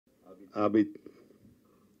Abid,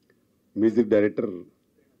 music director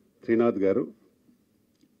Srinath గారు,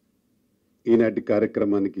 ఈనాటి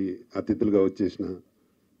కార్యక్రమానికి అతిథులుగా వచ్చేసిన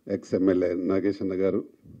ఎక్స్ ఎమ్మెల్యే నాగేష్ అన్న గారు,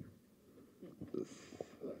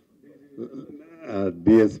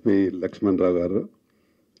 డిఎస్పి లక్ష్మణ్ రావు గారు,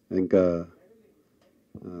 ఇంకా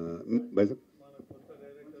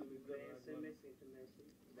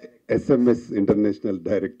SMS international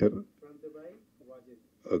director,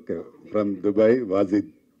 okay, from Dubai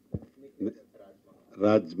Wajid,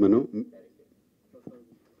 రాజ్మను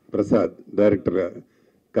Prasad director,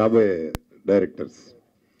 కాబోయే డైరెక్టర్స్,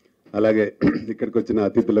 అలాగే ఇక్కడికి వచ్చిన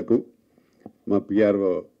అతిథులకు, మా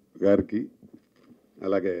పిఆర్ఓ గారికి,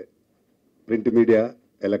 అలాగే ప్రింట్ మీడియా,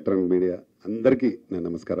 ఎలక్ట్రానిక్ మీడియా అందరికీ నా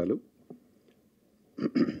నమస్కారాలు.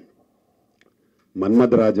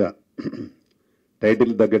 మన్మథరాజా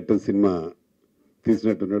టైటిల్ తగ్గట్టు సినిమా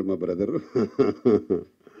తీసినట్టున్నాడు మా బ్రదరు.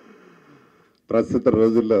 ప్రస్తుత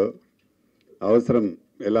రోజుల్లో అవసరం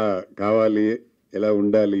ఎలా కావాలి, ఎలా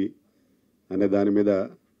ఉండాలి అనే దాని మీద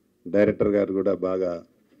డైరెక్టర్ గారు కూడా బాగా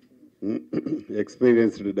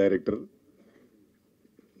ఎక్స్పీరియన్స్డ్ డైరెక్టర్,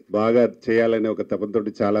 బాగా చేయాలనే ఒక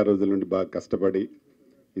తపంతోటి చాలా రోజుల నుండి బాగా కష్టపడి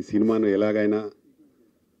ఈ సినిమాను ఎలాగైనా,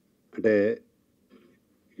 అంటే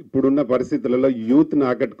ఇప్పుడున్న పరిస్థితులలో యూత్ని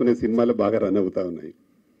ఆకట్టుకునే సినిమాలు బాగా రన్ అవుతూ ఉన్నాయి.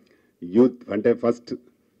 యూత్ అంటే ఫస్ట్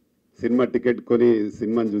సినిమా టికెట్ కొని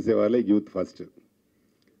సినిమాని చూసేవాళ్ళే యూత్ ఫస్ట్.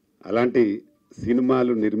 అలాంటి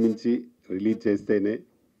సినిమాలు నిర్మించి రిలీజ్ చేస్తేనే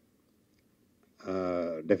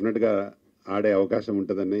డెఫినెట్గా ఆడే అవకాశం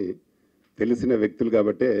ఉంటుందని తెలిసిన వ్యక్తులు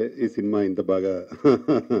కాబట్టే ఈ సినిమా ఇంత బాగా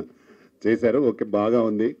చేశారు. ఓకే, బాగా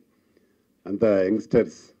ఉంది. అంత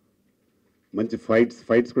యంగ్స్టర్స్, మంచి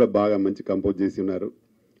ఫైట్స్ కూడా బాగా మంచి కంపోజ్ చేసి ఉన్నారు.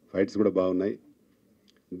 ఫైట్స్ కూడా బాగున్నాయి.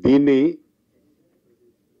 దీన్ని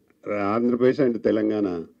ఆంధ్రప్రదేశ్ అండ్ తెలంగాణ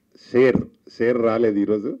షేర్ రాలేదు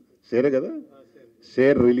ఈరోజు, షేరే కదా,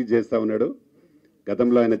 షేర్ రిలీజ్ చేస్తూ ఉన్నాడు.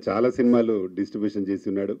 గతంలో ఆయన చాలా సినిమాలు డిస్ట్రిబ్యూషన్ చేసి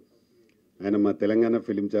ఉన్నాడు. ఆయన మా తెలంగాణ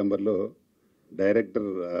ఫిలిం ఛాంబర్లో డైరెక్టర్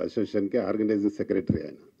అసోసియేషన్కి ఆర్గనైజింగ్ సెక్రటరీ.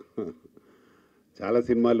 ఆయన చాలా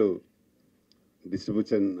సినిమాలు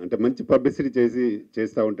డిస్ట్రిబ్యూషన్, అంటే మంచి పబ్లిసిటీ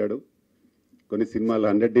చేస్తూ ఉంటాడు. కొన్ని సినిమాలు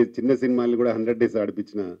 100 days, చిన్న సినిమాలు కూడా 100 days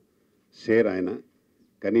ఆడిపించిన షేర్ ఆయన.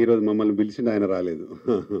 కానీ ఈరోజు మమ్మల్ని పిలిచిన ఆయన రాలేదు.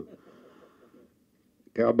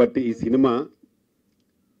 కాబట్టి ఈ సినిమా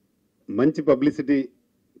మంచి పబ్లిసిటీ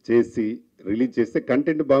చేసి రిలీజ్ చేస్తే,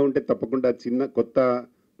 కంటెంట్ బాగుంటే తప్పకుండా చిన్న కొత్త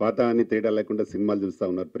పాత అని తేడా లేకుండా సినిమాలు చూస్తూ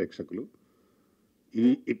ఉన్నారు ప్రేక్షకులు.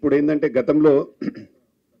 ఇప్పుడు ఏంటంటే గతంలో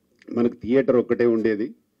మనకు థియేటర్ ఒక్కటే ఉండేది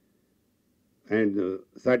అండ్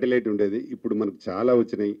శాటిలైట్ ఉండేది. ఇప్పుడు మనకు చాలా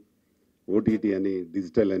వచ్చినాయి, ఓటీటీ అని,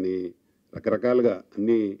 డిజిటల్ అని, రకరకాలుగా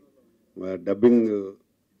అన్నీ, డబ్బింగ్,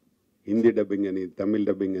 హిందీ డబ్బింగ్ అని, తమిళ్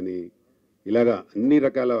డబ్బింగ్ అని, ఇలాగా అన్ని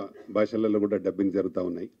రకాల భాషలలో కూడా డబ్బింగ్ జరుగుతూ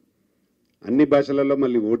ఉన్నాయి. అన్ని భాషలలో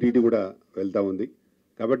మళ్ళీ ఓటీటీ కూడా వెళ్తూ ఉంది.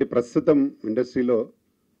 కాబట్టి ప్రస్తుతం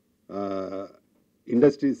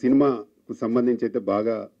ఇండస్ట్రీ సినిమాకు సంబంధించి అయితే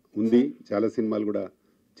బాగా ఉంది. చాలా సినిమాలు కూడా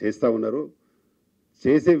చేస్తూ ఉన్నారు.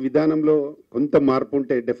 చేసే విధానంలో కొంత మార్పు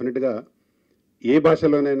ఉంటే డెఫినెట్గా ఏ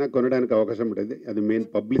భాషలోనైనా కొనడానికి అవకాశం ఉంటుంది. అది మెయిన్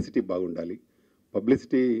పబ్లిసిటీ బాగుండాలి.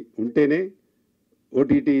 పబ్లిసిటీ ఉంటేనే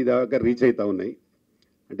ఓటీటీ దాకా రీచ్ అవుతూ ఉన్నాయి.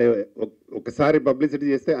 అంటే ఒకసారి పబ్లిసిటీ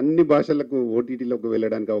చేస్తే అన్ని భాషలకు ఓటీటీలోకి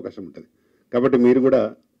వెళ్ళడానికి అవకాశం ఉంటుంది. కాబట్టి మీరు కూడా,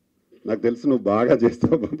 నాకు తెలుసు నువ్వు బాగా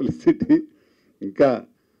చేస్తావు పబ్లిసిటీ, ఇంకా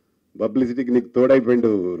పబ్లిసిటీకి నీకు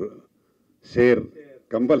తోడైపోయిండు షేర్.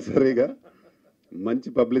 కంపల్సరీగా మంచి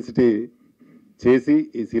పబ్లిసిటీ చేసి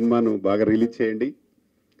ఈ సినిమాను బాగా రిలీజ్ చేయండి.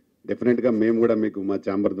 డెఫినెట్గా మేము కూడా మీకు మా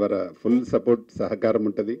ఛాంబర్ ద్వారా ఫుల్ సపోర్ట్, సహకారం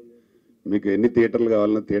ఉంటుంది. మీకు ఎన్ని థియేటర్లు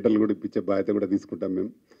కావాలన్నా థియేటర్లు కూడా ఇప్పించే బాధ్యత కూడా తీసుకుంటాం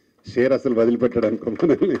మేము. షేర్ అసలు వదిలిపెట్టడానికి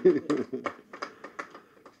మనల్ని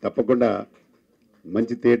తప్పకుండా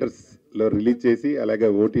మంచి థియేటర్స్లో రిలీజ్ చేసి, అలాగే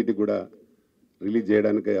ఓటీటీ కూడా రిలీజ్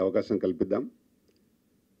చేయడానికి అవకాశం కల్పిద్దాం.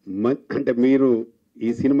 అంటే మీరు ఈ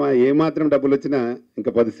సినిమా ఏమాత్రం డబ్బులు వచ్చినా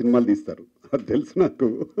ఇంకా 10 సినిమాలు తీస్తారు, అది తెలుసు నాకు.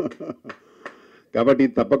 కాబట్టి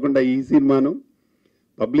తప్పకుండా ఈ సినిమాను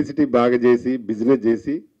పబ్లిసిటీ బాగా చేసి, బిజినెస్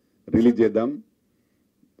చేసి రిలీజ్ చేద్దాం.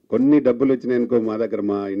 కొన్ని డబ్బులు వచ్చినాయనుకో మా దగ్గర,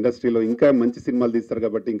 మా ఇండస్ట్రీలో ఇంకా మంచి సినిమాలు తీస్తారు.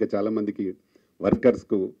 కాబట్టి ఇంకా చాలామందికి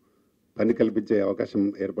వర్కర్స్కు పని కల్పించే అవకాశం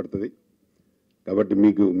ఏర్పడుతుంది. కాబట్టి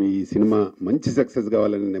మీకు మీ సినిమా మంచి సక్సెస్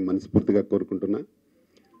కావాలని నేను మనస్ఫూర్తిగా కోరుకుంటున్నా.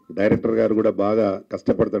 డైరెక్టర్ గారు కూడా బాగా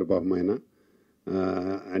కష్టపడతాడు పాపం. ఆయన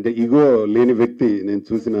అంటే ఈగో లేని వ్యక్తి నేను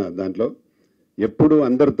చూసిన దాంట్లో. ఎప్పుడు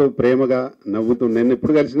అందరితో ప్రేమగా నవ్వుతూ, నేను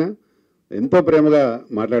ఎప్పుడు కలిసినా ఎంతో ప్రేమగా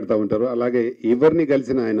మాట్లాడుతూ ఉంటారు. అలాగే ఎవరిని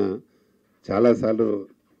కలిసిన ఆయన చాలాసార్లు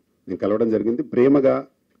నేను కలవడం జరిగింది. ప్రేమగా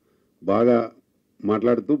బాగా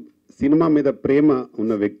మాట్లాడుతూ సినిమా మీద ప్రేమ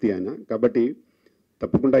ఉన్న వ్యక్తి ఆయన. కాబట్టి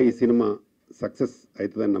తప్పకుండా ఈ సినిమా సక్సెస్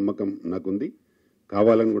అవుతుందని నమ్మకం నాకుంది.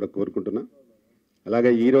 కావాలని కూడా కోరుకుంటున్నా.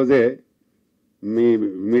 అలాగే ఈరోజే మీ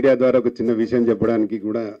మీడియా ద్వారా ఒక చిన్న విషయం చెప్పడానికి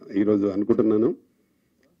కూడా ఈరోజు అనుకుంటున్నాను.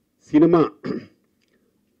 సినిమా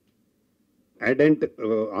ఐడెంట్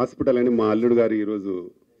హాస్పిటల్ అని మా అల్లుడు గారు ఈరోజు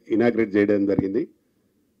ఇనాగ్రేట్ చేయడం జరిగింది.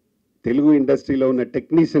 తెలుగు ఇండస్ట్రీలో ఉన్న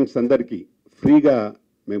టెక్నీషియన్స్ అందరికీ ఫ్రీగా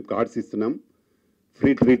మేము కార్డ్స్ ఇస్తున్నాం,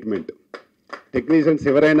 ఫ్రీ ట్రీట్మెంట్. టెక్నీషియన్స్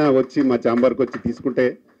ఎవరైనా వచ్చి మా ఛాంబర్కి వచ్చి తీసుకుంటే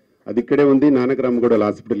అది ఇక్కడే ఉంది, నానకరామగూడల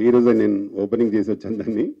హాస్పిటల్. ఈరోజు నేను ఓపెనింగ్ చేసి వచ్చాను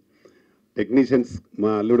దాన్ని. టెక్నీషియన్స్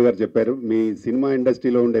మా అల్లుడు గారు చెప్పారు, మీ సినిమా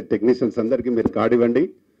ఇండస్ట్రీలో ఉండే టెక్నీషియన్స్ అందరికీ మీరు కార్డు ఇవ్వండి,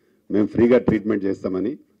 మేము ఫ్రీగా ట్రీట్మెంట్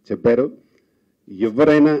చేస్తామని చెప్పారు.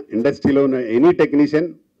 ఎవరైనా ఇండస్ట్రీలో ఉన్న ఎనీ టెక్నీషియన్,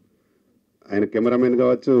 ఆయన కెమెరామెన్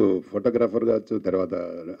కావచ్చు, ఫోటోగ్రాఫర్ కావచ్చు, తర్వాత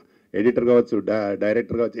ఎడిటర్ కావచ్చు,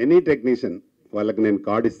 డైరెక్టర్ కావచ్చు, ఎనీ టెక్నీషియన్ వాళ్ళకి నేను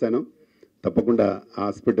కార్డు ఇస్తాను. తప్పకుండా ఆ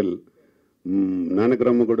హాస్పిటల్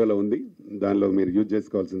నానకరామగూడలో ఉంది, దానిలో మీరు యూజ్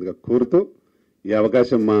చేసుకోవాల్సిందిగా కోరుతూ ఈ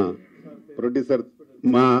అవకాశం మా ప్రొడ్యూసర్,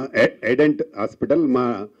 మా ఐడెంట్ హాస్పిటల్, మా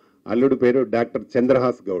అల్లుడు పేరు డాక్టర్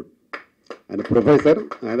చంద్రహాస్ గౌడ్, ఆయన ప్రొఫెసర్.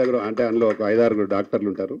 ఆయన దగ్గర అంటే అందులో ఒక 5-6 డాక్టర్లు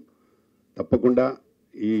ఉంటారు. తప్పకుండా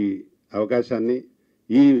ఈ అవకాశాన్ని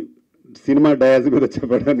ఈ సినిమా డయాస్ మీద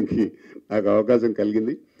చెప్పడానికి నాకు అవకాశం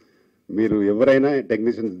కలిగింది. మీరు ఎవరైనా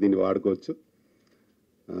టెక్నీషియన్స్ దీన్ని వాడుకోవచ్చు.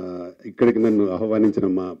 ఇక్కడికి నన్ను ఆహ్వానించిన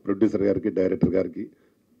మా ప్రొడ్యూసర్ గారికి, డైరెక్టర్ గారికి,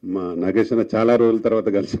 మా నాగేశ్వర చాలా రోజుల తర్వాత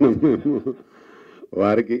కలిసినాం మేము,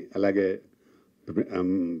 వారికి, అలాగే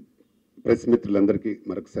ప్రెస్ మిత్రులందరికీ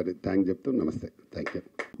మరొకసారి థ్యాంక్ చెప్తూ నమస్తే. Thank you.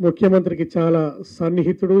 ముఖ్యమంత్రికి చాలా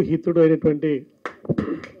సన్నిహితుడు, హితుడు అయినటువంటి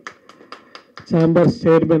ఛాంబర్స్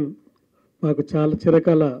చైర్మన్ మాకు చాలా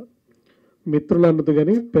చిరకాల మిత్రులు అన్నది,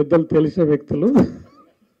 కానీ పెద్దలు తెలిసిన వ్యక్తులు,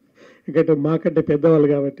 ఎందుకంటే మాకంటే పెద్దవాళ్ళు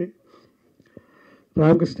కాబట్టి,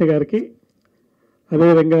 రామకృష్ణ గారికి,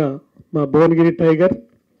 అదేవిధంగా మా భువనగిరి టైగర్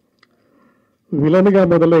విలన్గా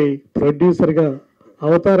మొదలై ప్రొడ్యూసర్గా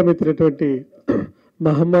అవతారం ఎత్తినటువంటి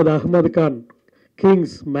Mohammed Ahmed Khan,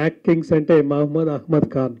 Kings, Mac Kings అంటే మహమ్మద్ అహ్మద్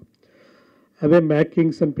ఖాన్, అదే మ్యాక్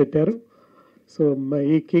కింగ్స్ అని పెట్టారు. సో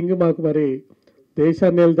ఈ కింగ్ మాకు మరి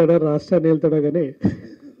దేశాన్ని వెళ్తాడా రాష్ట్రాన్ని వెళ్తాడా కానీ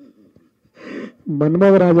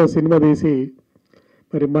మన్మథరాజా సినిమా తీసి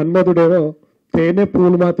మరి మన్మధుడేమో తేనె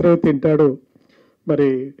పూలు మాత్రమే తింటాడు, మరి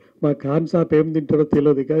మా ఖాన్ సాబ్ ఏం తింటాడో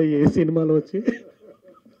తెలియదు కదా ఏ సినిమాలో వచ్చి.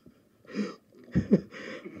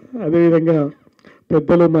 అదేవిధంగా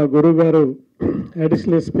పెద్దలు మా గురువు గారు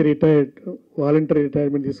additional SP retired, voluntary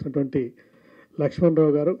retirement తీసుకున్నటువంటి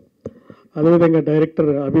లక్ష్మణరావు గారు, అదేవిధంగా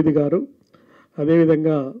డైరెక్టర్ అభిద్ గారు,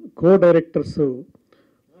 అదేవిధంగా కో డైరెక్టర్స్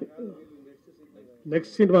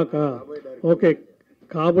నెక్స్ట్ సినిమాకా ఓకే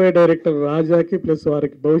కాబోయే డైరెక్టర్ రాజాకి ప్లస్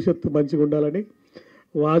వారికి భవిష్యత్తు మంచిగా ఉండాలని,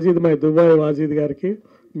 వాజీద్ మై దుబాయ్ వాజీద్ గారికి,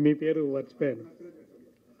 మీ పేరు మర్చిపోయాను,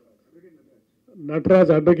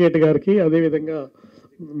 నటరాజ్ అడ్వకేట్ గారికి, అదేవిధంగా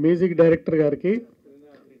మ్యూజిక్ డైరెక్టర్ గారికి,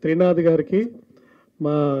 త్రినాథ్ గారికి,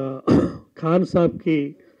 మా ఖాన్ సాబ్కి,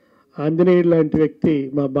 ఆంజనేయుడు లాంటి వ్యక్తి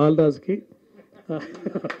మా బాలరాజ్కి,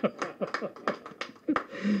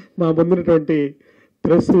 మా ముందున్నటువంటి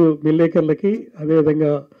ప్రెస్ విలేకరులకి,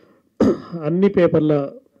 అదేవిధంగా అన్ని పేపర్ల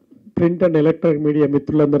ప్రింట్ అండ్ ఎలక్ట్రానిక్ మీడియా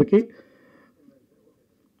మిత్రులందరికీ,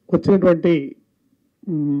 వచ్చినటువంటి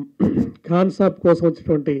ఖాన్ సాబ్ కోసం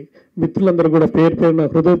వచ్చినటువంటి మిత్రులందరూ కూడా పేరు పేరున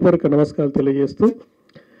హృదయపూర్వక నమస్కారాలు తెలియజేస్తూ,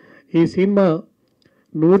 ఈ సినిమా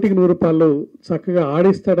 100కి 100 రూపాయలు చక్కగా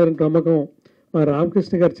ఆడిస్తాడని నమ్మకం మా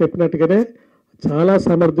రామకృష్ణ గారు చెప్పినట్టుగానే చాలా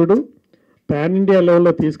సమర్థుడు, పాన్ ఇండియా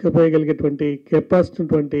లెవెల్లో తీసుకుపోయగలిగేటువంటి కెపాసిటీ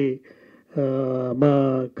ఉన్నటువంటి మా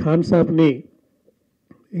ఖాన్ సాబ్ని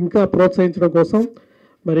ఇంకా ప్రోత్సహించడం కోసం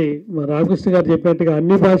మరి మా రామకృష్ణ గారు చెప్పినట్టుగా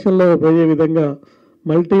అన్ని భాషల్లో పోయే విధంగా,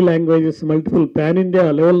 multi languages, multiple pan India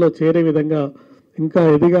లెవెల్లో చేరే విధంగా ఇంకా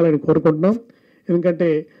ఎదగాలని కోరుకుంటున్నాం. ఎందుకంటే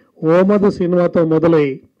ఓమధు సినిమాతో మొదలై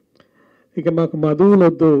ఇక మాకు మధువులు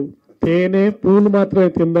వద్దు, తేనె పూలు మాత్రమే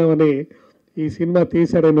తిందామని ఈ సినిమా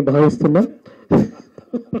తీశాడని భావిస్తున్నా.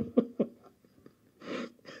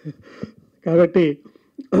 కాబట్టి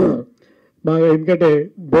బాగా, ఎందుకంటే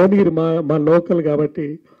భువనగిరి మా లోకల్ కాబట్టి,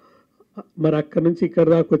 మరి అక్కడి నుంచి ఇక్కడ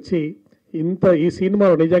దాకా వచ్చి ఈ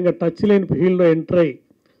సినిమాలో నిజంగా టచ్ లేని ఫీల్డ్లో ఎంటర్ అయ్యి,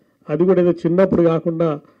 అది కూడా ఏదో చిన్నప్పుడు కాకుండా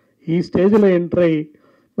ఈ స్టేజ్లో ఎంటర్ అయ్యి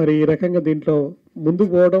మరి ఈ రకంగా దీంట్లో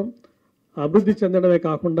ముందుకు పోవడం, అభివృద్ధి చెందడమే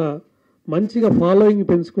కాకుండా మంచిగా ఫాలోయింగ్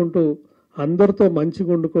పెంచుకుంటూ అందరితో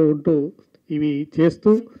మంచిగా ఉంటూ ఇవి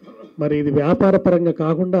చేస్తూ, మరి ఇది వ్యాపార పరంగా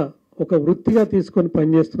కాకుండా ఒక వృత్తిగా తీసుకొని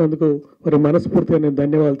పనిచేస్తున్నందుకు మరి మనస్ఫూర్తిగా నేను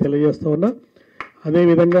ధన్యవాదాలు తెలియజేస్తూ ఉన్నా.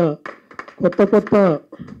 అదేవిధంగా కొత్త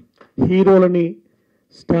హీరోలని,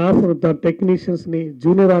 స్టాఫ్, టెక్నీషియన్స్ని,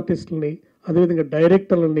 జూనియర్ ఆర్టిస్టులని, అదేవిధంగా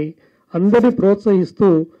డైరెక్టర్లని అందరినీ ప్రోత్సహిస్తూ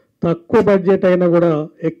తక్కువ బడ్జెట్ అయినా కూడా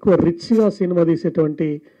ఎక్కువ రిచ్గా సినిమా తీసేటువంటి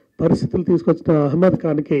పరిస్థితులు తీసుకొచ్చిన అహ్మద్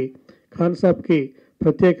ఖాన్ సాబ్కి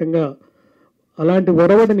ప్రత్యేకంగా అలాంటి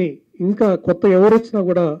ఒరవడిని ఇంకా కొత్త ఎవరు వచ్చినా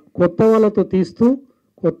కూడా కొత్త వాళ్ళతో తీస్తూ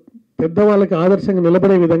పెద్దవాళ్ళకి ఆదర్శంగా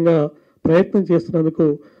నిలబడే విధంగా ప్రయత్నం చేస్తున్నందుకు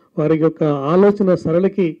వారి యొక్క ఆలోచన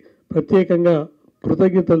సరళికి ప్రత్యేకంగా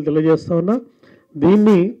కృతజ్ఞతలు తెలియజేస్తా ఉన్నా.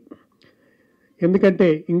 దీన్ని ఎందుకంటే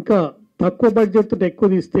ఇంకా తక్కువ బడ్జెట్తో ఎక్కువ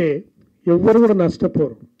తీస్తే ఎవ్వరు కూడా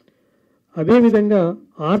నష్టపోరు. అదేవిధంగా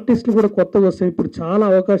ఆర్టిస్టులు కూడా కొత్తగా వస్తాయి. ఇప్పుడు చాలా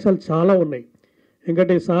అవకాశాలు చాలా ఉన్నాయి.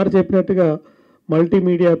 ఎందుకంటే సార్ చెప్పినట్టుగా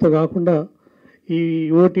మల్టీమీడియాతో కాకుండా ఈ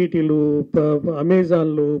ఓటీటీలు,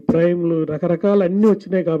 అమెజాన్లు, ప్రైమ్లు రకరకాల అన్నీ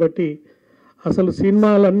వచ్చినాయి. కాబట్టి అసలు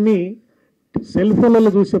సినిమాలన్నీ సెల్ ఫోన్లలో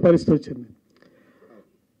చూసే పరిస్థితి వచ్చింది.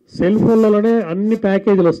 సెల్ ఫోన్లలోనే అన్ని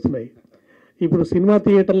ప్యాకేజీలు వస్తున్నాయి. ఇప్పుడు సినిమా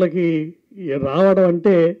థియేటర్లకి రావడం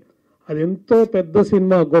అంటే అది ఎంతో పెద్ద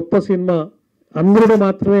సినిమా, గొప్ప సినిమా, అందరూ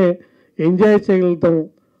మాత్రమే ఎంజాయ్ చేయగలుగుతాం.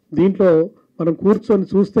 దీంట్లో మనం కూర్చొని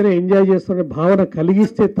చూస్తేనే ఎంజాయ్ చేస్తున్న భావన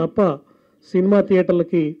కలిగిస్తే తప్ప సినిమా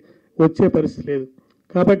థియేటర్లకి వచ్చే పరిస్థితి లేదు.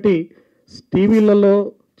 కాబట్టి టీవీలలో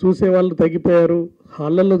చూసేవాళ్ళు తగ్గిపోయారు,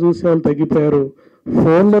 హాళ్ళల్లో చూసేవాళ్ళు తగ్గిపోయారు.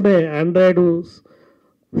 ఫోన్లోనే ఆండ్రాయిడ్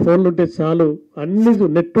ఫోన్లు ఉంటే చాలు, అన్ని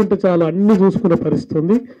నెట్ ఉంటే చాలు, అన్నీ చూసుకునే పరిస్థితి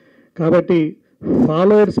ఉంది. కాబట్టి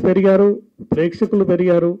ఫాలోవర్స్ పెరిగారు, ప్రేక్షకులు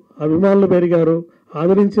పెరిగారు, అభిమానులు పెరిగారు,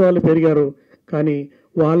 ఆదరించే వాళ్ళు పెరిగారు. కానీ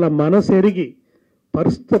వాళ్ళ మనసు ఎరిగి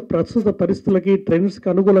ప్రస్తుత పరిస్థితులకి, ట్రెండ్స్కి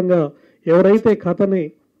అనుగుణంగా ఎవరైతే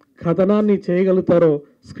కథనాన్ని చేయగలుగుతారో,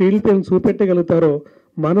 స్క్రీన్ ప్లేని చూపెట్టగలుగుతారో,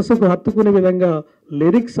 మనసుకు హత్తుకునే విధంగా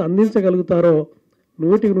లిరిక్స్ అందించగలుగుతారో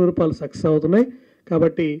 100% సక్సెస్ అవుతున్నాయి.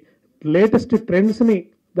 కాబట్టి లేటెస్ట్ ట్రెండ్స్ని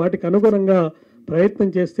వాటికి అనుగుణంగా ప్రయత్నం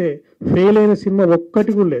చేస్తే ఫెయిల్ అయిన సినిమా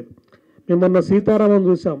ఒక్కటి కూడా లేదు. మేము మొన్న సీతారామం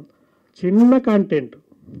చూసాం.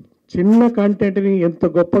 చిన్న కాంటెంట్ని ఎంత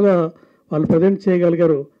గొప్పగా వాళ్ళు ప్రజెంట్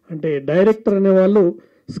చేయగలిగారు అంటే డైరెక్టర్ అనేవాళ్ళు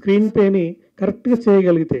స్క్రీన్ ప్లేని కరెక్ట్గా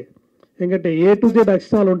చేయగలిగితే, ఎందుకంటే A to Z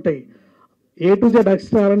అక్షరాలు ఉంటాయి. A to Z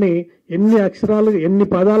అక్షరాలని ఎన్ని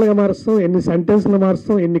పదాలుగా మారుస్తాం, ఎన్ని సెంటెన్స్లు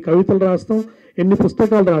మారుస్తాం, ఎన్ని కవితలు రాస్తాం, ఎన్ని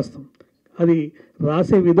పుస్తకాలు రాస్తాం. అది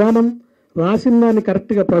రాసే విధానం, రాసిన దాన్ని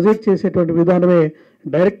కరెక్ట్గా ప్రొజెక్ట్ చేసేటువంటి విధానమే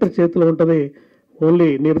డైరెక్టర్ చేతిలో ఉంటుంది. ఓన్లీ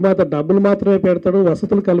నిర్మాత డబ్బులు మాత్రమే పెడతాడు,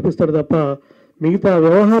 వసతులు కల్పిస్తాడు తప్ప మిగతా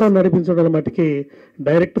వ్యవహారం నడిపించడం మటుకి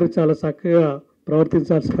డైరెక్టర్ చాలా చక్కగా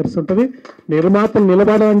ప్రవర్తించాల్సిన పరిస్థితి ఉంటుంది. నిర్మాతలు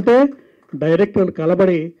నిలబడాలంటే డైరెక్టర్లు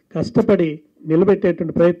కలబడి కష్టపడి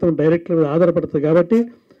నిలబెట్టేటువంటి ప్రయత్నం డైరెక్టర్ మీద ఆధారపడుతుంది. కాబట్టి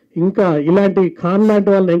ఇంకా ఇలాంటి ఖాన్ లాంటి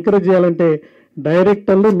వాళ్ళని ఎంకరేజ్ చేయాలంటే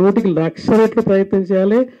డైరెక్టర్లు 100 రెట్లు ప్రయత్నం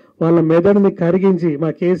చేయాలి. వాళ్ళ మెదడుని కరిగించి, మా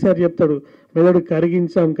కేసీఆర్ చెప్తాడు, మెదడు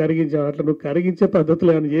కరిగించాం. అట్లా నువ్వు కరిగించే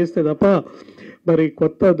పద్ధతులు ఏమైనా చేస్తే తప్ప మరి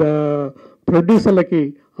కొత్త ప్రొడ్యూసర్లకి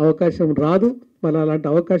అవకాశం రాదు. మరి అలాంటి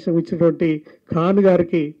అవకాశం ఇచ్చినటువంటి ఖాన్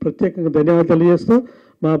గారికి ప్రత్యేకంగా ధన్యవాదాలు తెలియజేస్తూ,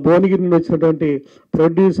 మా భువనగిరి నుండి వచ్చినటువంటి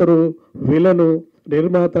ప్రొడ్యూసరు, విలను,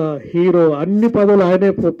 నిర్మాత, హీరో అన్ని పదవులు ఆయనే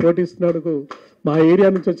పోటీస్తున్నాడు. మా ఏరియా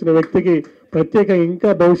నుంచి వచ్చిన వ్యక్తికి ప్రత్యేకంగా ఇంకా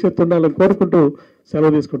భవిష్యత్తు ఉండాలని కోరుకుంటూ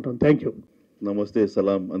సెలవు తీసుకుంటాం. Thank you. नमस्ते,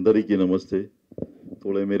 सलाम, अंदर की नमस्ते.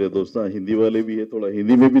 थोड़े मेरे दोस्त हिंदी वाले भी है, थोड़ा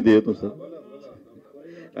हिंदी में भी दे तो sir,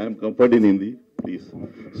 I am comfort in Hindi please.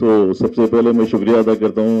 सो सबसे पहले मैं शुक्रिया अदा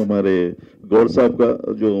करता हूँ हमारे गौर साहब का,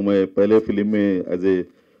 जो मैं पहले फिल्म में एज ए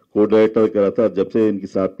को डायरेक्टर करा था. जब से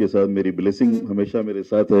इनकी साथ के साथ मेरी ब्लेसिंग हमेशा मेरे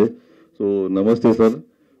साथ है. सो नमस्ते सर,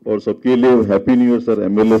 और सबके लिए happy new year sir.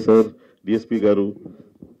 MLA sir, DSP गारू,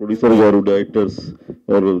 प्रोड्यूसर गारू, डायरेक्टर्स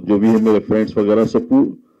और जो भी है मेरे फ्रेंड्स वगैरह, सबको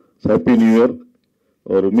हैप्पी न्यू ईयर.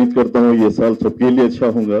 और उम्मीद करता हूँ ये साल सबके लिए अच्छा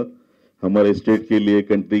होगा, हमारे स्टेट के लिए,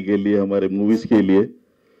 कंट्री के लिए, हमारे मूवीज़ के लिए.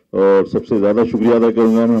 और सबसे ज़्यादा शुक्रिया अदा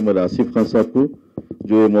करूँगा मैं हमारे आसिफ खान साहब को,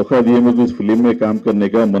 जो ये मौका दिए मुझे इस फिल्म में काम करने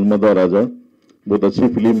का. मनमदा राजा बहुत अच्छी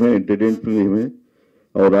फिल्म है, एंटरटेन फिल्म है,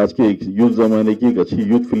 और आज के यूथ ज़माने की एक अच्छी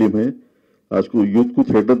यूथ फिल्म है. आज को यूथ को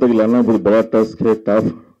थिएटर तक लाना बहुत बड़ा टास्क है,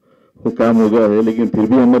 टफ काम हो गया है. लेकिन फिर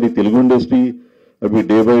भी हमारी तेलुगु इंडस्ट्री अभी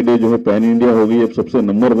डे बाई डे जो है पैन इंडिया हो गई, अब सबसे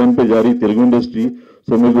नंबर 1 पे जा रही तेलुगु इंडस्ट्री.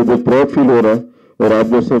 सो मेरे को बहुत प्राउड फील हो रहा, और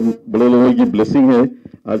आप लोग सब बड़े लोगों की ब्लेसिंग है.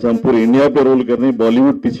 आज हम पूरे इंडिया पे रोल कर रहे हैं,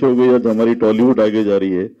 बॉलीवुड पीछे हो गई, आज हमारी टॉलीवुड आगे जा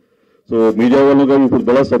रही है. सो मीडिया वालों का भी बहुत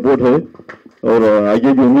बड़ा सपोर्ट है, और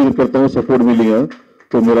आगे भी उम्मीद करता हूँ सपोर्ट मिलेगा.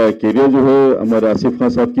 तो मेरा कैरियर जो है हमारे आसिफ खान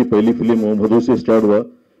साहब की पहली फिल्म मोहम्मद से स्टार्ट हुआ.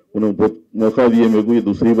 उन्होंने बहुत मौका दिए मेरे को, ये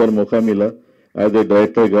दूसरी बार मौका मिला एज ए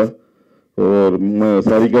डायरेक्टर का. और मैं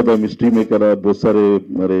सारिका द मिस्ट्री में करा, बहुत सारे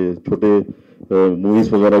हमारे छोटे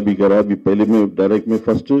मूवीज वगैरह भी करा. अभी पहले में डायरेक्ट में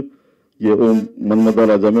फर्स्ट ये मनमदा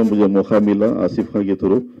राजा में मुझे मौका मिला आसिफ खान के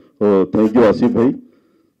थ्रू. और थैंक यू आसिफ भाई.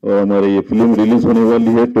 और हमारे ये फिल्म रिलीज होने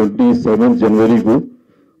वाली है 27 जनवरी को.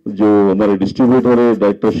 जो हमारे डिस्ट्रीब्यूटर है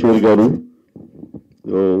डायरेक्टर शेर गारू,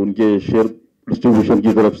 तो उनके शेयर डिस्ट्रीब्यूशन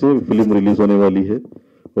की तरफ से फिल्म रिलीज होने वाली है.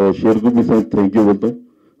 और शेर को भी थैंक यू बोलता हूँ,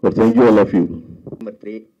 और thank you all of you. Number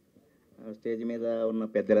 3 stage మీద ఉన్న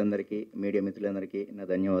పెద్దలందరికీ, మీడియా మిత్రులందరికీ నా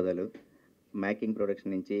ధన్యవాదాలు. మేకింగ్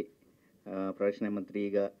ప్రొడక్షన్ నుంచి ప్రొడక్షన్ నెంబర్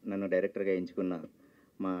 3గా నన్ను డైరెక్టర్గా ఎంచుకున్న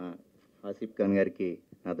మా ఆసిఫ్ ఖాన్ గారికి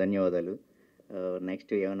నా ధన్యవాదాలు.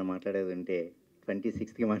 నెక్స్ట్ ఏమైనా మాట్లాడేది ఉంటే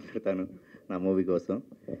 26కి మాట్లాడతాను నా మూవీ కోసం.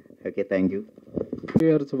 Okay, thank you. New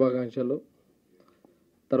year శుభాకాంక్షలు.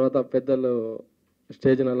 తర్వాత పెద్దలు,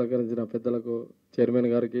 స్టేజ్ని అలంకరించిన పెద్దలకు, చైర్మన్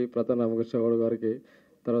గారికి, ప్రధాన రామకృష్ణ గౌడ్ గారికి,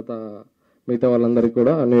 తర్వాత మిగతా వాళ్ళందరికీ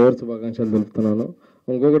కూడా న్యూ ఇయర్ శుభాకాంక్షలు తెలుపుతున్నాను.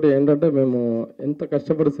 ఇంకొకటి ఏంటంటే, మేము ఎంత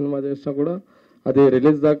కష్టపడి సినిమా చేసినా కూడా అది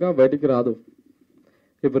రిలీజ్ దాకా బయటికి రాదు.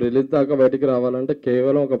 ఇప్పుడు రిలీజ్ దాకా బయటికి రావాలంటే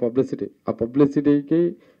కేవలం ఒక పబ్లిసిటీ. ఆ పబ్లిసిటీకి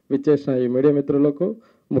విచ్చేసిన ఈ మీడియా మిత్రులకు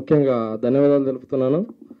ముఖ్యంగా ధన్యవాదాలు తెలుపుతున్నాను.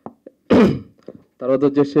 తర్వాత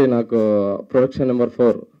వచ్చేసి నాకు ప్రొడక్షన్ నెంబర్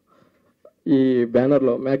 4 ఈ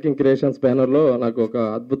బ్యానర్లో, మేకింగ్ క్రియేషన్స్ బ్యానర్లో నాకు ఒక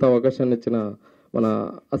అద్భుత అవకాశాన్ని ఇచ్చిన మన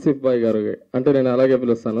ఆసిఫ్ భాయ్ గారికి, అంటే నేను అలాగే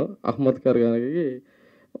పిలుస్తాను, అహ్మద్ ఖాన్ గారికి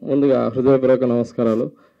ముందుగా హృదయపూర్వక నమస్కారాలు.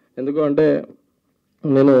 ఎందుకు అంటే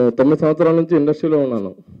నేను 9 సంవత్సరాల నుంచి ఇండస్ట్రీలో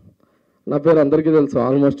ఉన్నాను. నా పేరు అందరికీ తెలుసు,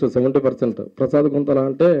 ఆల్మోస్ట్ 70%. ప్రసాద్ గుంతల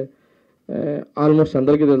అంటే ఆల్మోస్ట్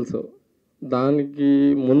అందరికీ తెలుసు. దానికి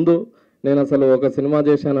ముందు నేను అసలు ఒక సినిమా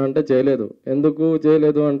చేశాను అంటే చేయలేదు. ఎందుకు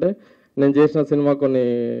చేయలేదు అంటే, నేను చేసిన సినిమా కొన్ని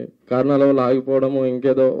కారణాల వల్ల ఆగిపోవడము,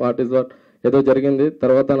 ఇంకేదో వాట్ ఏదో జరిగింది.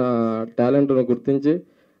 తర్వాత నా టాలెంట్ను గుర్తించి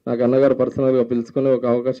నాకు అన్నగారు పర్సనల్గా పిలుచుకొని ఒక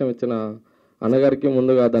అవకాశం ఇచ్చిన అన్నగారికి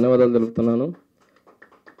ముందుగా ధన్యవాదాలు తెలుపుతున్నాను.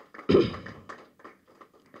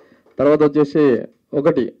 తర్వాత వచ్చేసి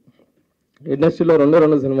ఒకటి, ఇండస్ట్రీలో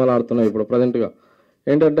రెండు సినిమాలు ఆడుతున్నాయి ఇప్పుడు ప్రజెంట్గా.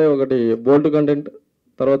 ఏంటంటే ఒకటి బోల్డ్ కంటెంట్,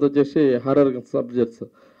 తర్వాత వచ్చేసి హారర్ సబ్జెక్ట్స్.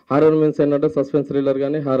 హారర్ మీన్స్ ఏంటంటే సస్పెన్స్ థ్రిల్లర్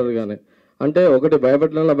కానీ హారర్ కానీ. అంటే ఒకటి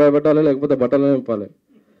భయపెట్టాలి, లేకపోతే బట్టలు నింపాలి.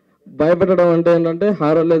 భయపెట్టడం అంటే ఏంటంటే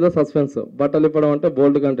హారర్ లేదా సస్పెన్స్, బట్టలు ఇప్పడం అంటే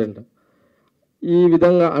బోల్డ్ కంటెంట్. ఈ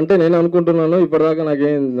విధంగా అంటే నేను అనుకుంటున్నాను, ఇప్పటిదాకా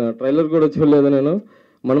నాకేం ట్రైలర్ కూడా చూడలేదు. నేను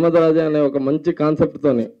మన్మథరాజా అనే ఒక మంచి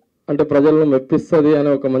కాన్సెప్ట్తోని, అంటే ప్రజలను మెప్పిస్తుంది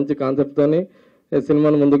అనే ఒక మంచి కాన్సెప్ట్తోని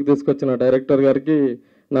సినిమాను ముందుకు తీసుకొచ్చిన డైరెక్టర్ గారికి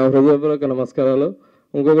నా హృదయపూర్వక నమస్కారాలు.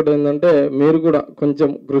 ఇంకొకటి ఏంటంటే, మీరు కూడా కొంచెం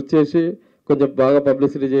కృషి చేసి కొంచెం బాగా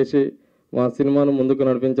పబ్లిసిటీ చేసి మా సినిమాను ముందుకు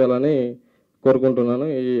నడిపించాలని కోరుకుంటున్నాను.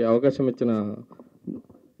 ఈ అవకాశం ఇచ్చిన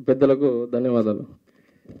పెద్దలకు ధన్యవాదాలు.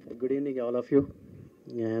 Good evening, all of you.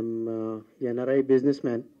 I am NRI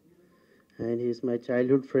businessman, and he is my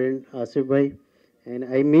childhood friend Asif Bhai, and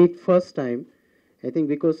I meet first time, I think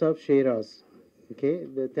because of Sheraz, okay,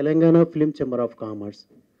 the Telangana Film Chamber of Commerce.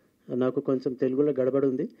 నాకు కొంచెం తెలుగులో గడబడి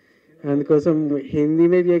ఉంది, అందుకోసం హిందీ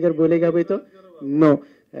మే भी अगर बोलेगा भाई तो no,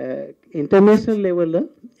 ఇంటర్నేషనల్ లెవెల్లో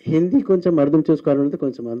హిందీ కొంచెం అర్థం చేసుకోవాలంటే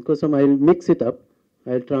కొంచెం, అందుకోసం I will mix it up,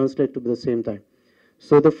 I will translate to the same time.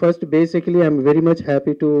 So the first basically I'm very much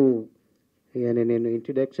happy to, నేను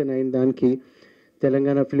ఇంట్రడక్షన్ అయిన దానికి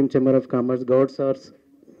Telangana film chamber of commerce, Goud sirs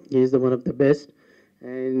is the one of the best,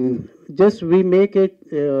 and just we make it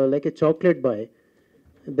like a chocolate boy.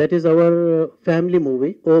 That is our family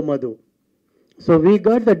movie, Oh Madhu. So we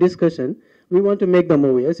got the discussion, we want to make the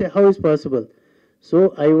movie. I say, how is possible? So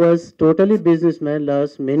I was totally businessman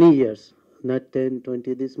last many years, not 10,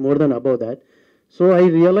 20, this more than above that. So I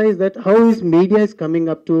realized that how is media is coming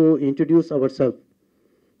up to introduce ourselves.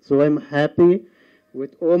 So I'm happy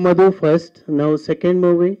with Oh Madhu first, now second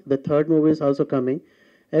movie, the third movie is also coming.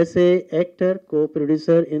 As a actor,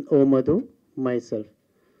 co-producer in Oh Madhu, myself.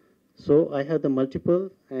 So I have the multiple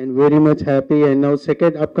and very much happy. And now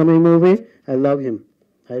second upcoming movie, I love him.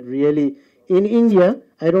 I really, in India,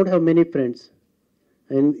 I don't have many friends,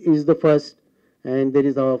 and he's the first. And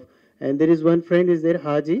there is one friend is there,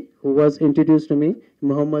 Haji, who was introduced to me,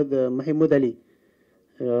 Mahmoud Ali.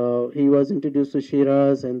 He was introduced to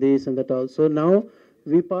Shiraz and this and that also. Now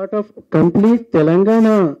we part of complete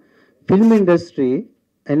Telangana film industry,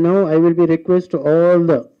 and now I will be request to all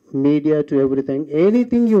the media, to everything,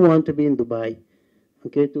 anything you want to be in Dubai,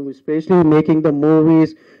 okay, to especially making the movies,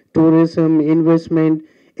 tourism, investment,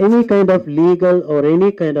 any kind of legal or any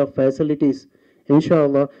kind of facilities.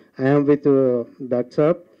 Inshallah, I am with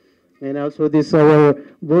Daksab, and also this our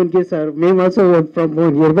Bongir sir, name also from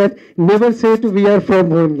Bongir, but never say to we are from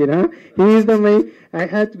Bongir, huh? He is the my, I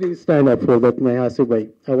had to be stand up for that, my Asif bhai.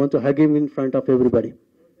 I want to hug him in front of everybody,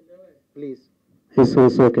 please.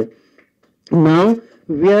 It's okay. Now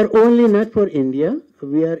we are only not for India,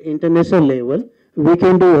 we are international level. We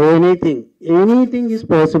can do anything. Anything is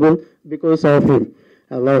possible because of him.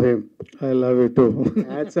 I love him. I love you too.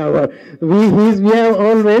 That's our, we have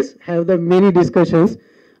always have the many discussions,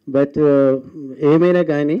 but ఏమైనా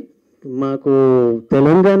కానీ మాకు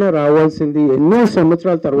తెలంగాణ రావాల్సింది ఎన్నో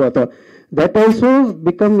సంవత్సరాల తర్వాత. That also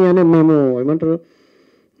become మేము ఏమంటారు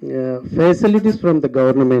facilities from the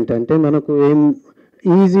government. అంటే మనకు ఏం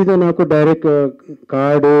ఈజీగా నాకు డైరెక్ట్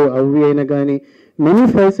కార్డు అవి అయినా కానీ many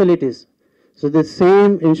facilities. So the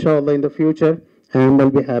same inshallah in the future, and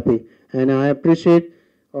I'll be happy. And I appreciate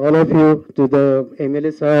all of you, to the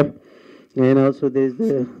MLA sir, and also there's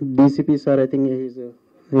the DCP sir, I think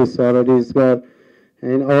he's already sir,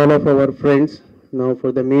 and all of our friends. Now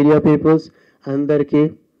for the media peoples, andarki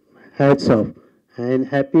hats off and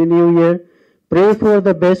happy new year. Pray for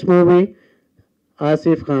the best movie.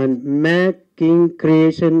 Asif Khan, Making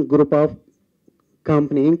Creation group of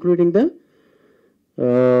company, including the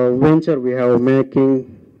venture we have, Making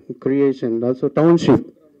Creation, also Township.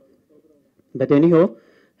 But anyhow,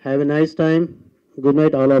 have a nice time. Good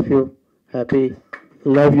night, all of you. Happy.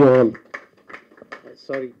 Love you all.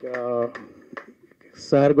 Sorry,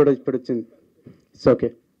 sir, good. It's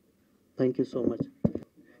okay. Thank you so much.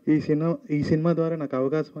 ఈ cinema ద్వారా నాకు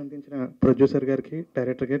అవకాశం అందించిన producer గారికి,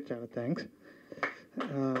 director గారికి చాలా thanks.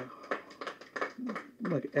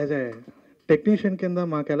 As a technician కింద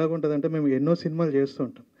మాకు ఎలాగుంటుందంటే, మేము ఎన్నో సినిమాలు చేస్తూ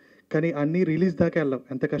ఉంటాం, కానీ అన్నీ రిలీజ్ దాకా వెళ్ళాం,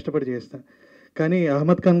 ఎంత కష్టపడి చేస్తాం. కానీ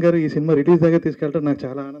అహ్మద్ ఖాన్ గారు ఈ సినిమా రిలీజ్ దాకా తీసుకెళ్ళడం నాకు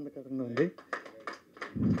చాలా ఆనందకరంగా ఉంది.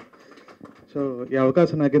 సో ఈ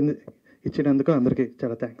అవకాశం నాకు ఇచ్చినందుకు అందరికీ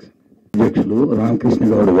చాలా థ్యాంక్స్. అధ్యక్షులు రామకృష్ణ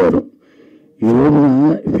గౌడ్ గారు, ఈ రోజున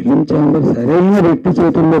ఫిలిం ఛాంబర్ సరైన వ్యక్తి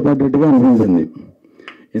చేతుల్లో పడ్డట్టుగా అనిపించింది.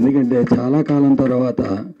 ఎందుకంటే చాలా కాలం తర్వాత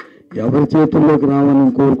ఎవరి చేతుల్లోకి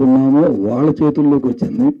రావాలని కోరుకున్నామో వాళ్ళ చేతుల్లోకి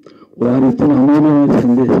వచ్చింది. వారు ఇచ్చిన అమూల్యమైన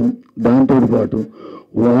సందేశం, దాంతో పాటు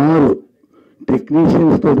వారు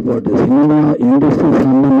టెక్నీషియన్స్ తోటి పాటు సినిమా ఇండస్ట్రీకి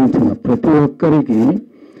సంబంధించిన ప్రతి ఒక్కరికి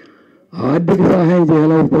ఆర్థిక సహాయం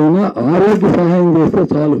చేయలేకపోయినా ఆరోగ్య సహాయం చేస్తే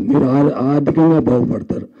చాలు, మీరు ఆర్థికంగా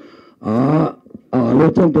బాగుపడతారు. ఆ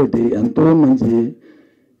ఆలోచనతో ఎంతో మంచి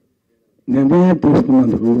నిర్ణయం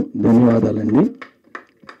తీసుకున్నందుకు ధన్యవాదాలండి.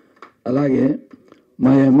 అలాగే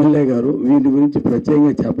మా ఎమ్మెల్యే గారు, వీటి గురించి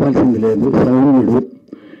ప్రత్యేకంగా చెప్పాల్సింది లేదు, సౌమ్యుడు,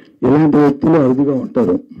 ఇలాంటి వ్యక్తులు అరుదుగా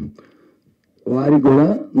ఉంటారు, వారికి కూడా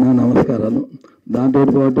నా నమస్కారాలు.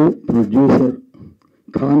 దాంతోపాటు ప్రొడ్యూసర్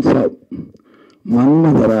ఖాన్ సాబ్,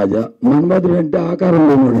 మన్మథరాజా, మన్మధుడు అంటే ఆకారం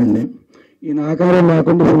లేనివాడండి, ఈయన ఆకారం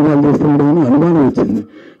లేకుండా సినిమాలు చేస్తున్నాడు అని అనుమానం వచ్చింది.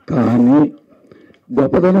 కానీ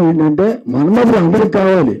గొప్పతనం ఏంటంటే మన్మధుడు అందరికి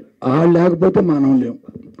కావాలి, వాళ్ళు లేకపోతే మనం లేం.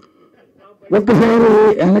 ఒక్కసారి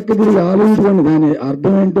వెనక్కి తిరిగి ఆలోచించుకోండి, దాని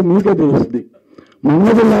అర్థం ఏంటో మీకే తెలుస్తుంది.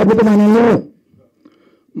 మన్మధుడు లేకపోతే మనం లేవు.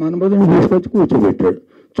 మన్మధుడిని తీసుకొచ్చి కూర్చోబెట్టాడు,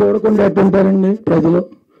 చూడకుండా ఎట్టుంటారండి ప్రజలు?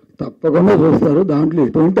 తప్పకుండా చూస్తారు, దాంట్లో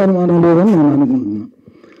ఎటువంటి అనుమానం లేదని నేను అనుకుంటున్నాను.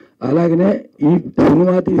 అలాగనే ఈ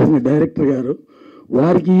సినిమా తీసిన డైరెక్టర్ గారు,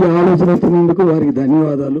 వారికి ఈ ఆలోచన వచ్చినందుకు వారికి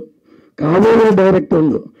ధన్యవాదాలు. కాబోయే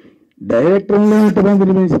డైరెక్టర్లు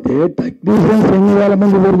ఎంతమందిని పెంచితే టెక్నీషియన్స్ ఎన్ని వేల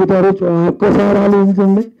మంది పెరుగుతారో ఒక్కసారి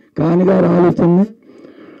ఆలోచించండి. కానిగారు ఆలోచండి.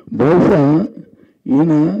 బహుశా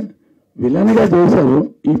ఈయన విలన్గా చేశారు.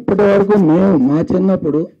 ఇప్పటి వరకు మేము మా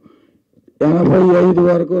చిన్నప్పుడు 85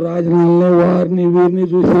 వరకు రాజనాలని వారిని వీరిని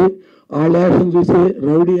చూసి వాళ్ళ యాక్షన్ చూసి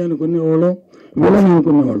రౌడీ అనుకునేవాళ్ళం, విలన్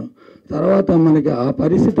అనుకునేవాళ్ళం. తర్వాత మనకి ఆ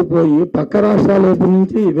పరిస్థితి పోయి పక్క రాష్ట్రాల వైపు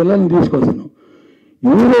నుంచి విలన్ తీసుకొస్తున్నాం.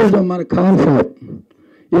 ఈరోజు మన ఖాన్ సాబ్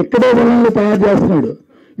ఎక్కడే విలన్లు తయారు చేస్తున్నాడు.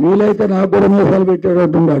 వీలైతే నాకు కూడా మీసాలు పెట్టాడు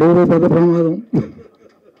అంటుంది, అడవిలో పెద్ద ప్రమాదం.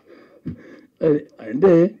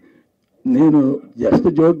 అంటే నేను జస్ట్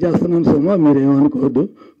జోక్ చేస్తున్నాను సుమా, మీరేమనుకోవద్దు.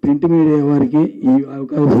 ప్రింట్ మీడియా వారికి ఈ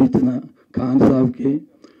అవకాశం ఇచ్చిన ఖాన్ సాబ్కి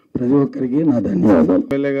ప్రతి ఒక్కరికి నా ధన్యవాదాలు.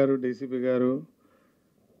 ఎమ్మెల్యే గారు, డీసీపీ గారు,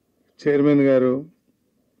 చైర్మన్ గారు,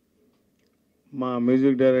 మా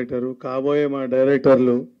మ్యూజిక్ డైరెక్టరు, కాబోయే మా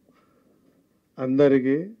డైరెక్టర్లు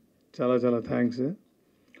అందరికీ చాలా చాలా థ్యాంక్స్.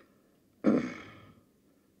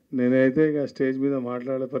 నేనైతే ఇక స్టేజ్ మీద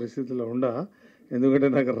మాట్లాడే పరిస్థితిలో ఉండా, ఎందుకంటే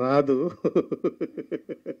నాకు రాదు.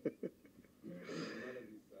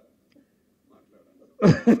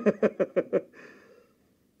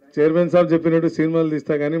 చైర్మన్ సాబ్ చెప్పినట్టు సినిమాలు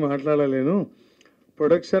తీస్తా కానీ మాట్లాడలేను.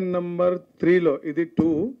 ప్రొడక్షన్ నెంబర్ 3లో, ఇది 2,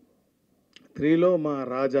 3లో మా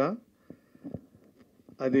రాజా,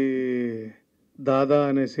 అది దాదా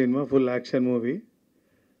అనే సినిమా, ఫుల్ యాక్షన్ మూవీ.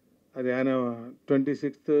 అది ఆయన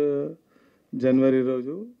 26th జనవరి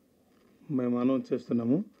రోజు మేము అనౌన్స్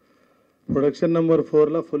చేస్తున్నాము. Production number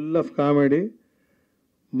 4లో full of comedy,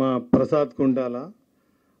 మా ప్రసాద్ కుంటాల,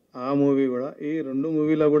 ఆ మూవీ కూడా. ఈ 2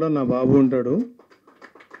 మూవీలో కూడా నా బాబు ఉంటాడు.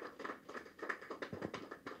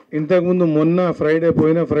 ఇంతకుముందు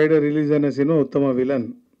పోయిన ఫ్రైడే రిలీజ్ అయిన సినిమా ఉత్తమ విలన్.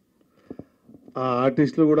 ఆ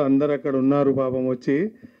ఆర్టిస్టులు కూడా అందరు అక్కడ ఉన్నారు పాపం. వచ్చి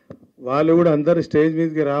వాళ్ళు కూడా అందరు స్టేజ్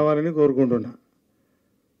మీదకి రావాలని కోరుకుంటున్నా.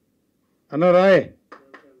 అన్న రాయ్,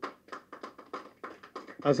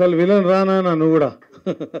 అసలు విలన్ రానా నువ్వు కూడా.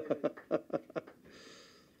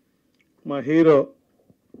 మా హీరో,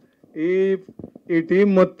 ఈ టీం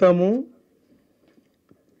మొత్తము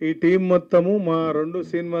ఈ టీం మొత్తము మా 2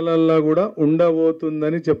 సినిమాలలో కూడా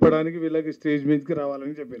ఉండబోతుందని చెప్పడానికి వీళ్ళకి స్టేజ్ మీదకి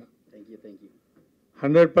రావాలని చెప్పిన.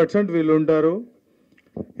 100% వీళ్ళు ఉంటారు,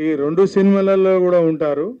 ఈ 2 సినిమాలలో కూడా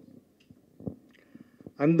ఉంటారు.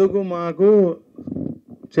 అందుకు మాకు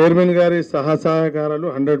చైర్మన్ గారి సహకారాలు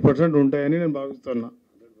 100% ఉంటాయని నేను భావిస్తున్నా.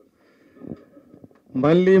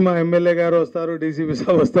 మళ్ళీ మా ఎమ్మెల్యే గారు వస్తారు, డీసీపీ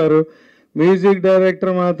సాబ్ వస్తారు, మ్యూజిక్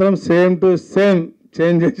డైరెక్టర్ మాత్రం సేమ్ టు సేమ్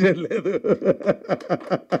చేంజ్ చేసేది.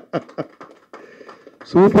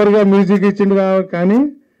 సూపర్గా మ్యూజిక్ ఇచ్చిండు కానీ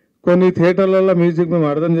కొన్ని థియేటర్లలో మ్యూజిక్ మేము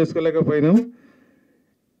అర్థం చేసుకోలేకపోయినాం.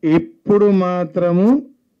 ఇప్పుడు మాత్రము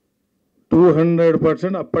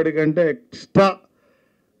 200% అప్పటికంటే ఎక్స్ట్రా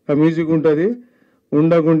మ్యూజిక్ ఉంటుంది.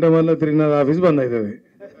 ఉండకుంటే మళ్ళీ 3:30 ఆఫీస్ బంద్ అవుతుంది.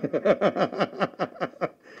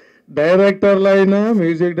 డైరెక్టర్లు అయినా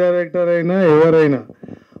మ్యూజిక్ డైరెక్టర్ అయినా ఎవరైనా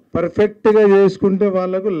పర్ఫెక్ట్గా చేసుకుంటే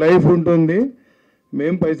వాళ్ళకు లైఫ్ ఉంటుంది.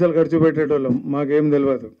 మేము పైసలు ఖర్చు పెట్టేటోళ్ళం, మాకేం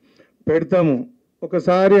తెలియదు, పెడతాము.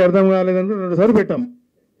 ఒకసారి అర్థం కాలేదంటే 2 సార్లు పెట్టాం,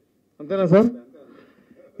 అంతేనా సార్?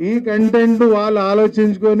 ఈ కంటెంట్ వాళ్ళు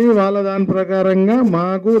ఆలోచించుకొని వాళ్ళ దాని ప్రకారంగా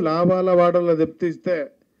మాకు లాభాల వాటలో తెప్పిస్తే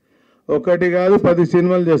 1 కాదు 10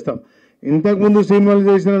 సినిమాలు చేస్తాం. ఇంతకుముందు సినిమాలు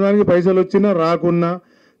చేసిన దానికి పైసలు వచ్చినా రాకున్నా,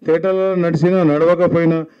 థియేటర్లో నడిచినా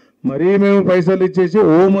నడవకపోయినా మరీ మేము పైసలు ఇచ్చేసి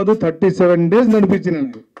మధు 37 days నడిపించిన,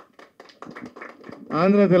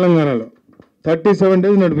 ఆంధ్ర తెలంగాణలో 37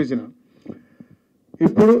 days నడిపించిన.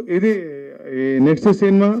 ఇప్పుడు ఇది నెక్స్ట్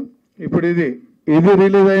సినిమా, ఇప్పుడు ఇది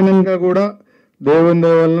రిలీజ్ అయినాక కూడా దేవుని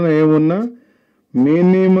దేవాలన ఏమున్నా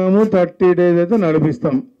మినిమము 30 days అయితే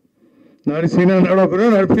నడిపిస్తాం. నడిచినా నడవకుండా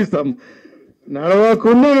నడిపిస్తాం,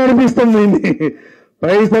 నడవకుండా నడిపిస్తాం. దీన్ని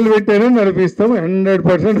పైసలు పెట్టేనే నడిపిస్తాం,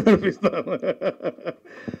 100% నడిపిస్తాం.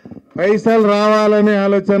 పైసలు రావాలనే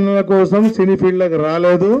ఆలోచనల కోసం సినీ ఫీల్డ్కి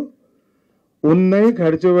రాలేదు, ఉన్నాయి,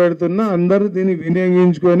 ఖర్చు పెడుతున్నా. అందరూ దీన్ని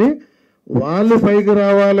వినియోగించుకొని వాళ్ళు పైకి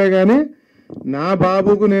రావాలే. కానీ నా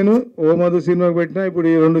బాబుకు నేను మధు సినిమాకి పెట్టినా, ఇప్పుడు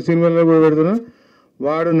ఈ 2 సినిమాల్లో కూడా పెడుతున్నా,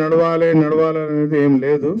 వాడు నడవాలి అనేది ఏం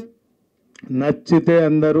లేదు. నచ్చితే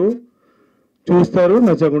అందరూ చూస్తారు,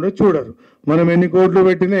 నచ్చకుండా చూడరు. మనం ఎన్ని కోట్లు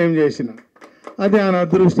పెట్టినా ఏం చేసినా అది ఆయన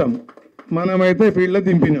అదృష్టం. మనమైతే ఫీల్డ్లో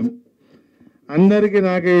దింపినాం. అందరికీ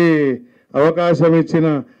నాకు అవకాశం ఇచ్చిన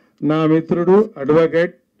నా మిత్రుడు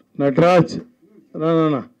అడ్వకేట్ నటరాజ్,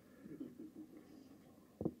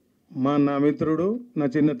 నా మిత్రుడు, నా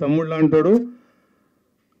చిన్న తమ్ముడు లాంటాడు.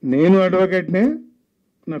 నేను అడ్వకేట్నే,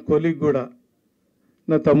 నా కొలీగ్ కూడా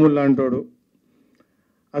నా తమ్ముడు లాంటాడు.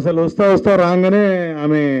 అసలు వస్తా రాగానే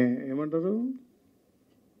ఆమె ఏమంటారు,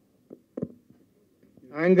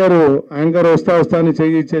 యాంకర్ వస్తా అని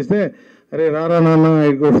చెయ్యి ఇచ్చేస్తే, అరే రారా నాన్న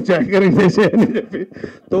ఇక్కడ వచ్చి యాంకరింగ్ చేసేయని చెప్పి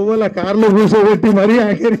తొవ్వల కార్లో కూర్చోబెట్టి మరీ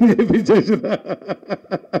యాంకరింగ్ చేపించేసిన.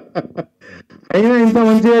 అయినా ఇంత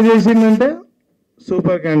మంచిగా చేసిందంటే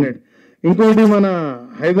సూపర్ క్యాండిడేట్. ఇంకోటి మన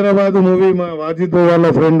హైదరాబాద్ మూవీ మా వాజిద్ వాళ్ళ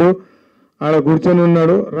ఫ్రెండు ఆడ కూర్చొని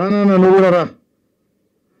ఉన్నాడు. రానా నువ్వు కూడా రా,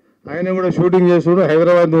 ఆయన కూడా shooting చేస్తుడు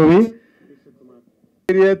Hyderabad movie.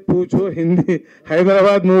 Khairat పూచో Hindi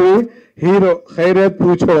Hyderabad movie hero Khairat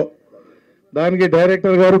పూచో, దానికి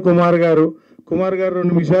డైరెక్టర్ గారు కుమార్ గారు 2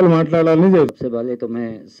 నిమిషాలు మాట్లాడాలని చెప్పి. सबसे पहले तो मैं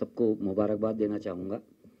सबको मुबारकबाद देना चाहूँगा.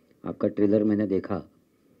 आपका ट्रेलर मैंने देखा,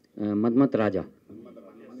 मनमधराजा,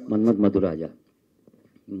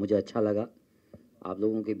 मुझे अच्छा लगा. आप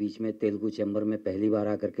लोगों के बीच में तेलुगु चैम्बर में पहली बार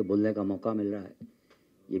आकर के बोलने का मौका मिल रहा है,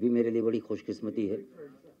 ये भी मेरे लिए बड़ी खुशकिस्मती है.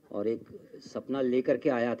 और एक सपना लेकर के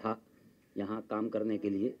आया था यहाँ काम करने के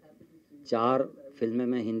लिए. 4 फिल्में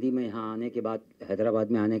मैं हिंदी में यहाँ आने के बाद, हैदराबाद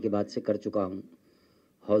में आने के बाद से कर चुका हूँ.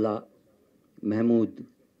 हौला, महमूद,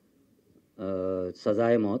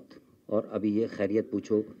 सजाए मौत और अभी ये खैरियत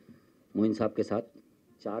पूछो मोइन साहब के साथ.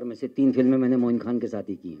 4 में से 3 फिल्में मैंने मोइन खान के साथ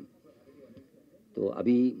ही की हैं. तो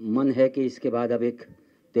अभी मन है कि इसके बाद अब एक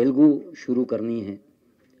तेलुगु शुरू करनी है,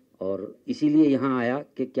 और इसीलिए यहाँ आया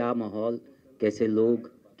कि क्या माहौल, कैसे लोग,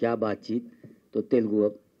 क्या बातचीत. तो तेलुगु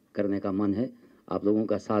अब करने का मन है. आप लोगों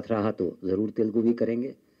का साथ रहा तो ज़रूर तेलुगु भी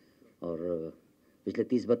करेंगे. और पिछले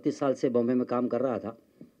 30-32 साल से बॉम्बे में काम कर रहा था,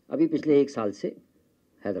 अभी पिछले 1 साल से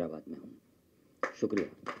हैदराबाद में हूँ. शुक्रिया.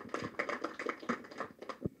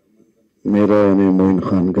 मेरा यानी मोइन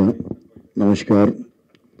खान का नमस्कार.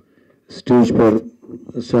 स्टेज पर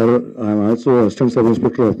sir, I am also assistant sub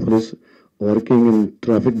inspector of police working in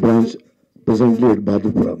traffic branch presently eight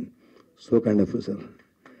Bahadurpura. So kind of you sir.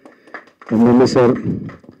 MLA sir,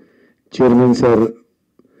 chairman sir,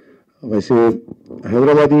 वैसे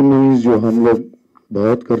हैदराबादी मूवीज जो हम लोग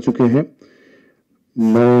बहुत कर चुके हैं.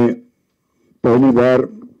 मैं पहली बार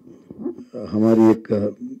हमारी एक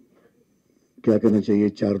क्या कहना चाहिए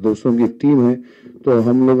 4 दोस्तों की एक टीम है, तो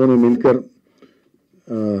हम लोगों ने मिलकर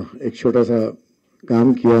एक छोटा सा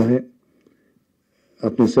काम किया है.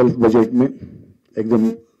 अपने सेल्फ बजट में एकदम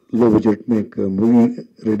लो बजट में एक मूवी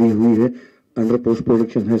रेडी हुई है, अंडर पोस्ट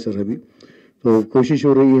प्रोडक्शन है सर अभी। तो कोशिश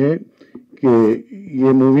हो रही है कि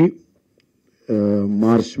ये मूवी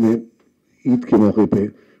मार्च में ईद के मौके पे,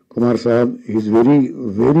 कुमार साहब he is very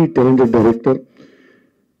very talented director,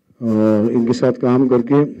 इनके साथ काम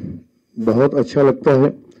करके बहुत अच्छा लगता है।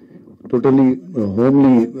 टोटली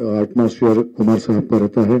होमली एटमॉस्फेयर कुमार साहब का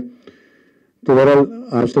रहता है। तो बहरहाल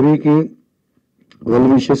आप सभी की वेल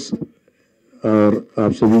विशेस और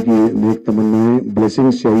आप सभी की नेक तमन्नाएं,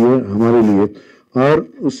 ब्लेसिंग्स चाहिए हमारे लिए। और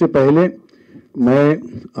उससे पहले मैं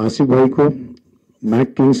आसिफ भाई को,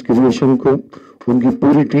 मैक किंग्स क्रिएशन को, उनकी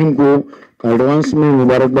पूरी टीम को एडवांस में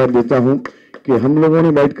मुबारकबाद देता हूं कि हम लोगों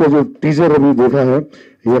ने बैठकर जो टीजर अभी देखा है,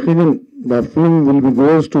 यकीनन the film will be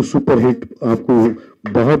goes to super hit. आपको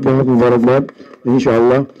बहुत बहुत मुबारकबाद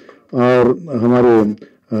इंशाअल्लाह। और हमारे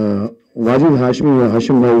वाजिद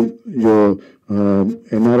हाशिम भाई जो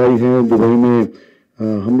NRI हैं दुबई में,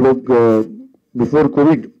 हम लोग बिफोर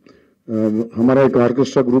कोविड हमारा एक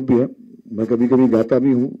ऑर्केस्ट्रा ग्रुप भी है, मैं कभी कभी गाता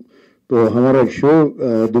भी हूँ। तो हमारा एक షో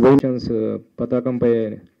దుబాయ్ పతాకంపై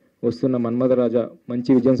వస్తున్న మన్మథరాజ మంచి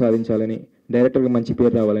విజయం సాధించాలని, డైరెక్టర్గా మంచి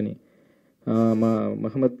పేరు రావాలని, మా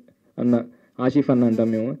మహమ్మద్ అన్న, ఆసిఫ్ అన్న అంటాం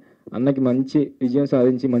మేము, అన్నకి మంచి విజయం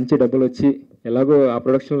సాధించి మంచి డబ్బులు వచ్చి ఎలాగో ఆ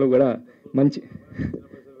ప్రొడక్షన్లో కూడా మంచి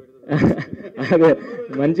అదే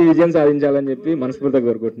మంచి విజయం సాధించాలని చెప్పి మనస్ఫూర్తిగా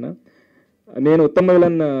కోరుకుంటున్నా. నేను ఉత్తమ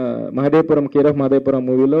villain Mahadevapuram, care of Mahadevapuram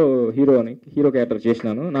మూవీలో హీరో క్యారెక్టర్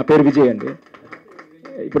చేసినాను. నా పేరు విజయ్ అండి.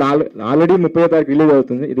 ఇప్పుడు ఆల్రెడీ 30వ తారీఖు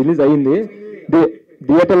రిలీజ్ అయ్యింది.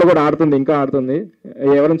 థియేటర్లో కూడా ఆడుతుంది, ఇంకా ఆడుతుంది.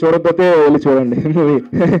 ఎవరైనా చూడకపోతే వెళ్ళి చూడండి మూవీ.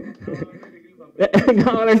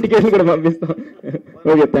 కావాలంటే టికెట్లు కూడా పంపిస్తాం.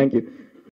 Okay, thank you.